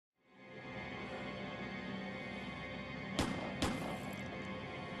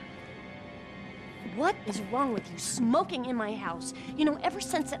What is wrong with you smoking in my house? You know, ever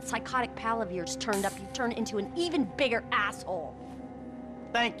since that psychotic pal of yours turned up, you've turned into an even bigger asshole.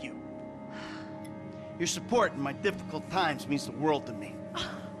 Thank you. Your support in my difficult times means the world to me.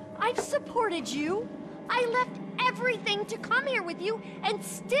 I've supported you. I left everything to come here with you, and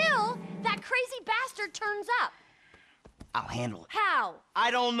still, that crazy bastard turns up. I'll handle it. How?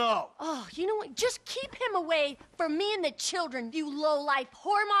 I don't know. Oh, you know what? Just keep him away from me and the children, you low-life,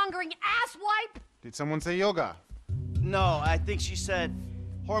 whoremongering asswipe! Did someone say yoga? No, I think she said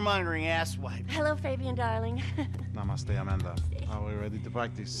whoremongering asswipe. Hello, Fabian, darling. Namaste, Amanda. Are we ready to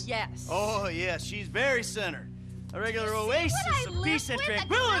practice? Yes. Oh, yeah, she's very centered. A regular oasis of peace and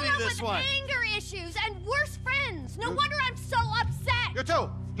tranquility, this one. Anger issues and worse friends. No wonder I'm so upset. You too,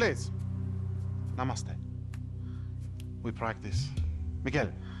 please. Namaste. We practice. Miguel,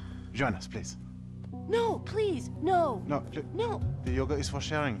 join us, please. No, please, no. No, No. the yoga is for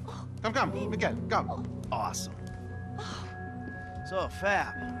sharing. Come, Miguel, come. Awesome. So,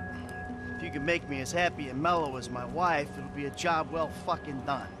 Fab, if you can make me as happy and mellow as my wife, it'll be a job well fucking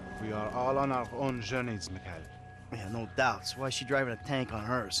done. We are all on our own journeys, Miguel. Yeah, no doubts. Why is she driving a tank on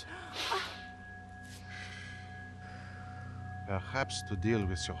hers? Perhaps to deal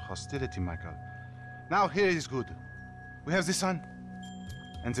with your hostility, Michael. Now here is good. We have the sun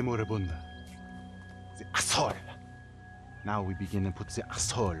and the moribunda. The asshole. Now we begin and put the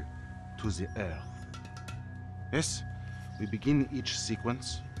asshole to the earth. Yes, we begin each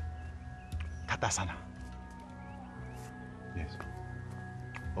sequence. Tadasana. Yes.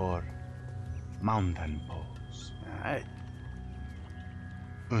 Or mountain pose. All right.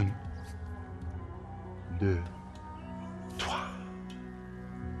 1, 2, 3.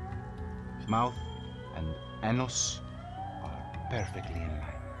 Mouth and anus are perfectly in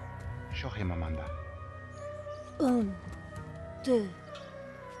line. Show him, Amanda. 1, 2,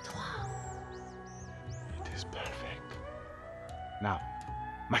 3. It is perfect. Now,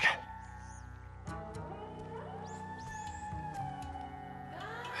 Michael.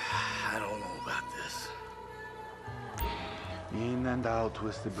 I don't know about this. In and out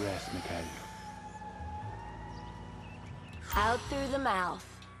with the breath, Michael. Out through the mouth.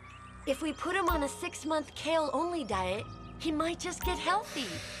 If we put him on a 6-month kale-only diet, he might just get healthy.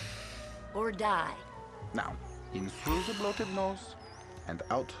 Or die. Now, in through the bloated nose and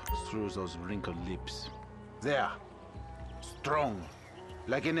out through those wrinkled lips. There. Strong.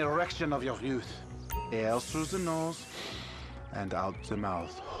 Like an erection of your youth. Air through the nose and out the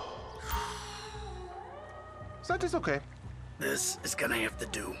mouth. That is okay. This is gonna have to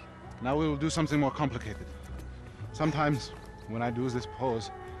do. Now we will do something more complicated. Sometimes, when I do this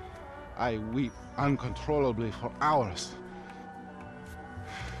pose, I weep uncontrollably for hours.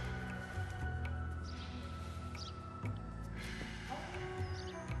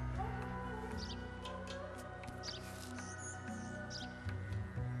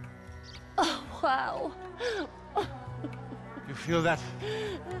 Oh, wow. You feel that?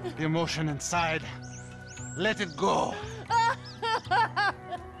 The emotion inside. Let it go.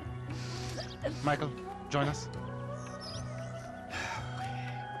 Michael, join us.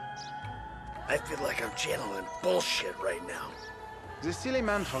 I feel like I'm channeling bullshit right now. The silly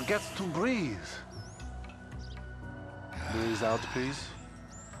man forgets to breathe. Breathe out, please.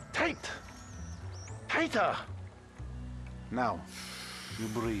 Tight! Tighter! Now, you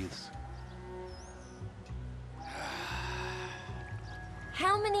breathe.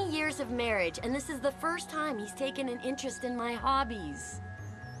 How many years of marriage, and this is the first time he's taken an interest in my hobbies.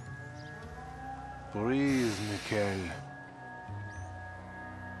 Breathe, Mikhail.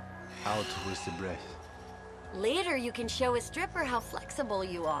 Out with the breath. Later, you can show a stripper how flexible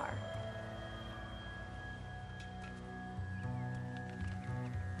you are.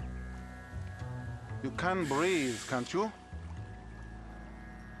 You can breathe, can't you?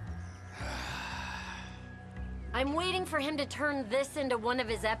 I'm waiting for him to turn this into one of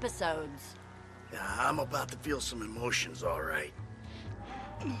his episodes. Yeah, I'm about to feel some emotions, all right.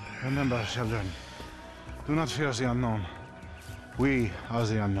 Remember, children, do not fear the unknown. We are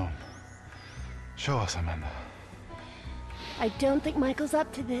the unknown. Show us, Amanda. I don't think Michael's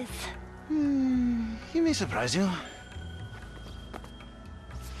up to this. He may surprise you.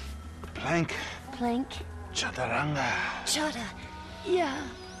 Plank. Plank. Chaturanga. Chata. Yeah.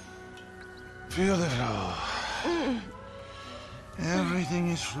 Feel the flow. Everything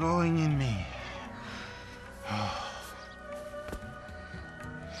is flowing in me.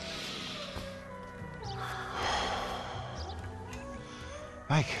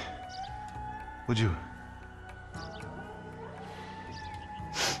 Mike, would you?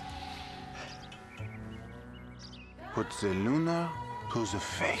 Put the lunar to the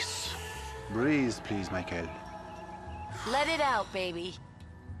face. Breathe, please, Michael. Let it out, baby.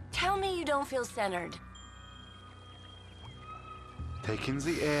 Tell me you don't feel centered. Take in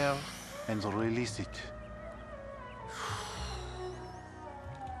the air and release it.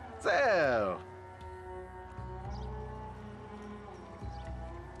 There!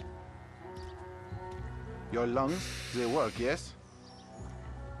 Your lungs, they work, yes?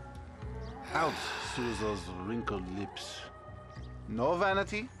 Out through those wrinkled lips. No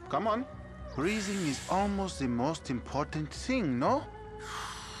vanity, come on. Breathing is almost the most important thing, no?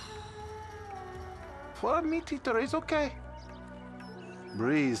 For a meat eater, it's okay.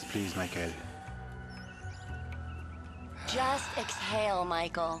 Breathe, please, Michael. Just exhale,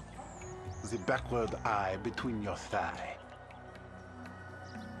 Michael. The backward eye between your thigh.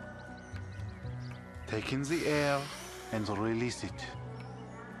 Take in the air and release it.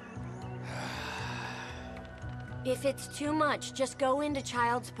 If it's too much, just go into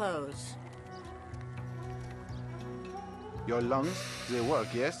child's pose. Your lungs, they work,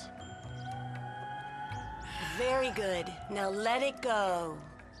 yes? Very good. Now let it go.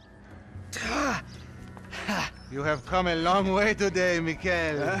 You have come a long way today,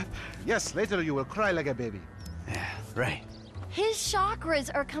 Michael. Yes, later you will cry like a baby. Yeah, right. His chakras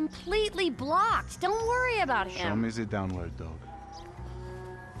are completely blocked. Don't worry about him. Show me the downward dog.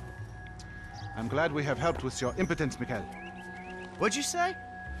 I'm glad we have helped with your impotence, Michael. What'd you say?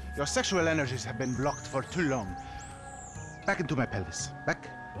 Your sexual energies have been blocked for too long. Back into my pelvis. Back.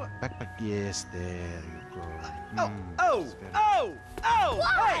 What? Back. Yes, there you go. Oh!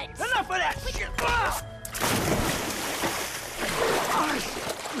 What? Hey, enough of that shit!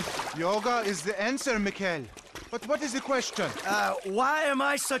 Yoga is the answer, Michael. But what is the question? Why am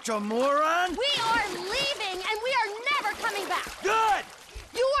I such a moron? We are leaving, and we are never coming back. Good!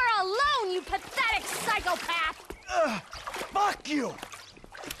 You are alone, you pathetic psychopath. Fuck you!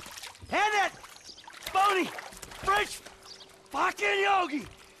 And that phony French fucking yogi!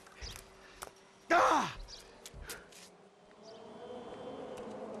 Ah!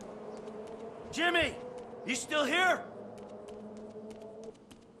 Jimmy, you still here?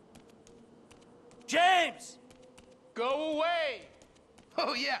 James! Go away!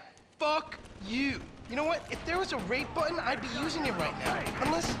 Oh yeah, fuck you. You know what? If there was a rate button, I'd be using it right now.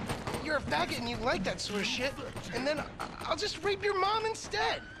 Unless you're a faggot and you like that sort of shit, and then I'll just rape your mom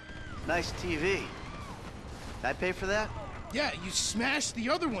instead. Nice TV. Did I pay for that? Yeah, you smashed the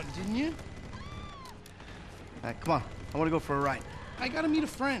other one, didn't you? All right, come on. I want to go for a ride. I gotta meet a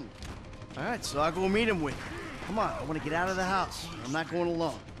friend. All right, so I'll go meet him with you. Come on, I want to get out of the house. I'm not going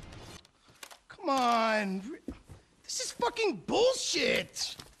alone. Come on. This is fucking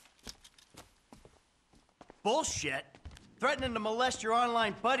bullshit. Bullshit? Threatening to molest your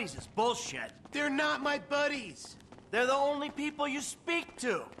online buddies is bullshit. They're not my buddies. They're the only people you speak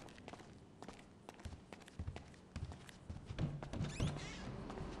to.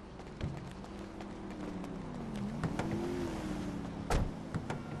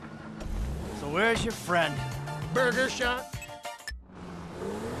 So where's your friend? Burger shot.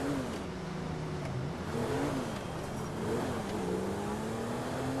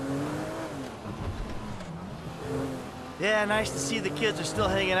 Yeah, nice to see the kids are still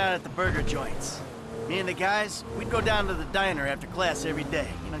hanging out at the burger joints. Me and the guys, we'd go down to the diner after class every day.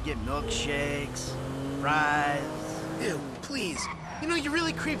 You know, get milkshakes, fries. Ew, please. You know, you're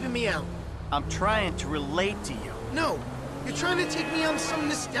really creeping me out. I'm trying to relate to you. No, you're trying to take me on some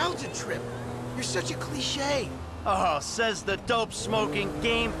nostalgia trip. You're such a cliche. Oh, says the dope-smoking,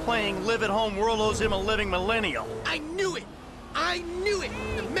 game-playing, live-at-home world owes him a living millennial. I knew it! I knew it!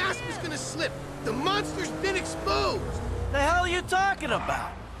 The mask was gonna slip. The monster's been exposed. The hell are you talking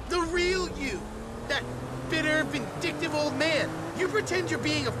about? The real you. That bitter, vindictive old man. You pretend you're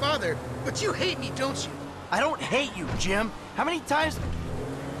being a father, but you hate me, don't you? I don't hate you, Jim. How many times...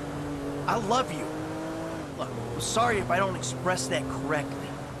 I love you. Look, I'm sorry if I don't express that correctly.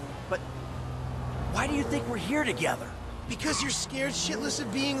 But why do you think we're here together? Because you're scared shitless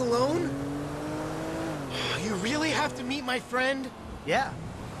of being alone? You really have to meet my friend? Yeah,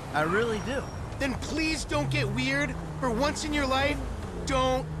 I really do. Then please don't get weird. For once in your life,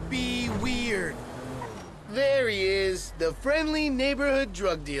 don't be weird. There he is, the friendly neighborhood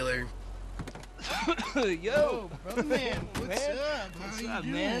drug dealer. Yo, brother man, what's up? What's up,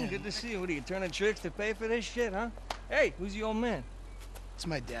 man? Good to see you. What are you turning tricks to pay for this shit, huh? Hey, who's your old man? It's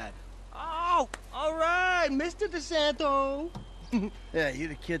my dad. Oh, all right, Mr. DeSanto. Yeah, you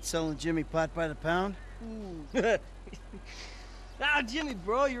the kid selling Jimmy pot by the pound? Ah, Jimmy,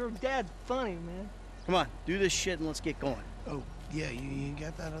 bro, your dad's funny, man. Come on, do this shit and let's get going. Oh, yeah, you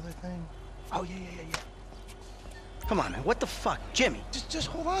got that other thing? Oh, yeah. Come on, man, what the fuck? Jimmy! Just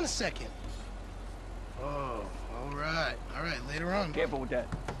hold on a second. Oh, all right, later on. Careful with that.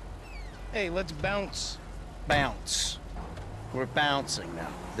 Hey, let's bounce. Bounce. We're bouncing now.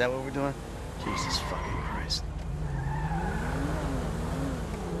 Is that what we're doing? Jesus fucking Christ.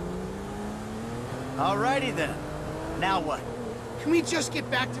 Alrighty then. Now what? Can we just get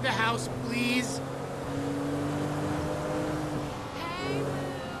back to the house, please?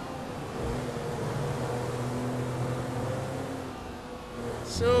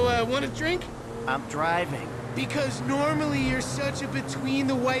 So, want a drink? I'm driving. Because normally you're such a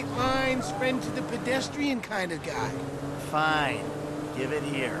between-the-white-lines, friend to the pedestrian kind of guy. Fine. Give it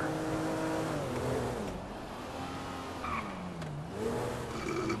here.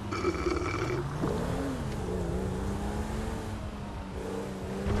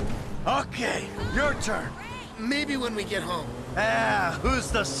 Okay, your turn. Maybe when we get home. Ah,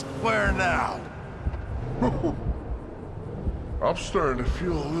 who's the square now? I'm starting to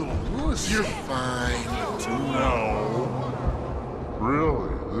feel a little woozy. You're fine. No.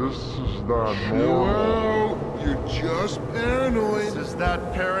 Really, this is not normal. Well, you're just paranoid. This is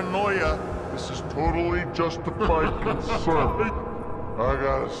not paranoia. This is totally justified concern. I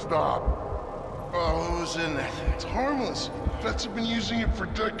gotta stop. Oh, what was in that? It's harmless. Vets have been using it for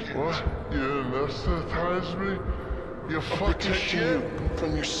decades. What? You anesthetize me? You I'll fucking protect shit. you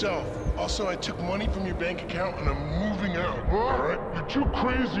from yourself. Also, I took money from your bank account and I'm moving out. What? All right? You're too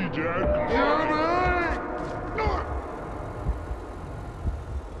crazy, Dad. Jimmy! No.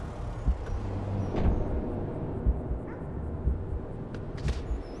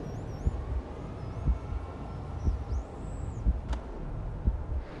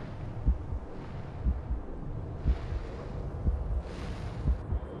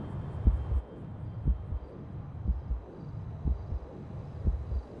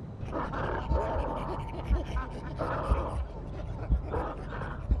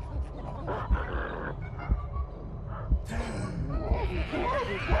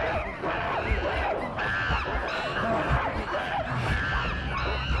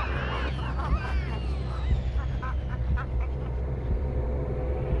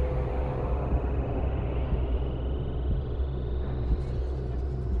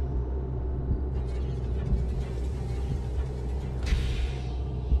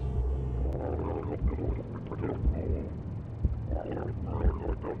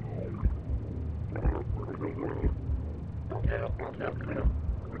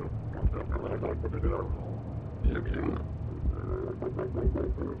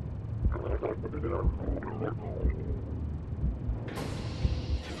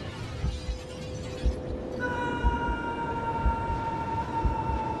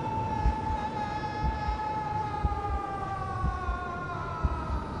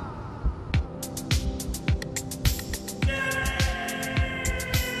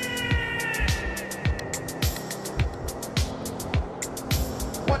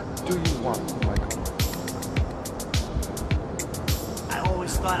 What do you want, Michael? I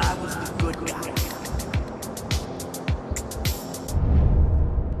always thought I was the good guy.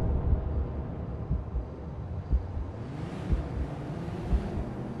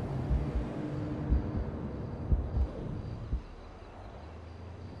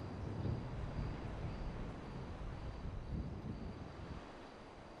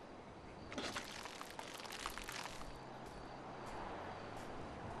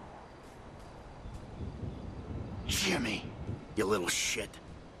 Jimmy, you little shit.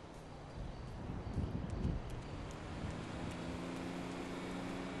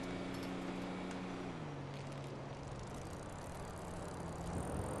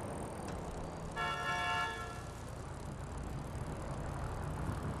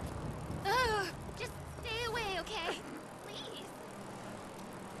 Ugh, just stay away, okay? Please.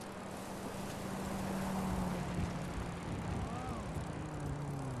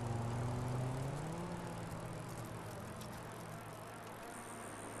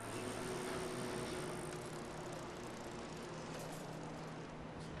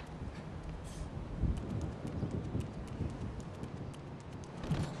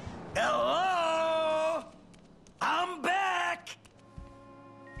 Hello? I'm back!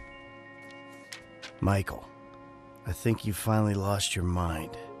 Michael, I think you finally lost your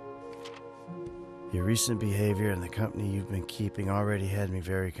mind. Your recent behavior and the company you've been keeping already had me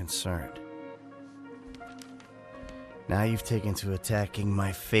very concerned. Now you've taken to attacking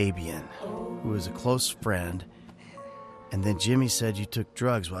my Fabian, who is a close friend, and then Jimmy said you took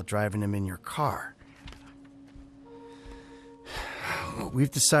drugs while driving him in your car.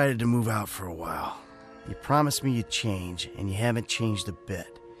 We've decided to move out for a while. You promised me you'd change, and you haven't changed a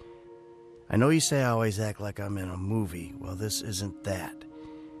bit. I know you say I always act like I'm in a movie. Well, this isn't that.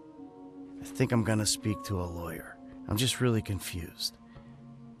 I think I'm gonna speak to a lawyer. I'm just really confused.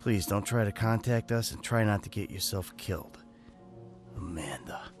 Please don't try to contact us and try not to get yourself killed.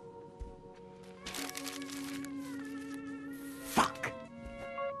 Amanda.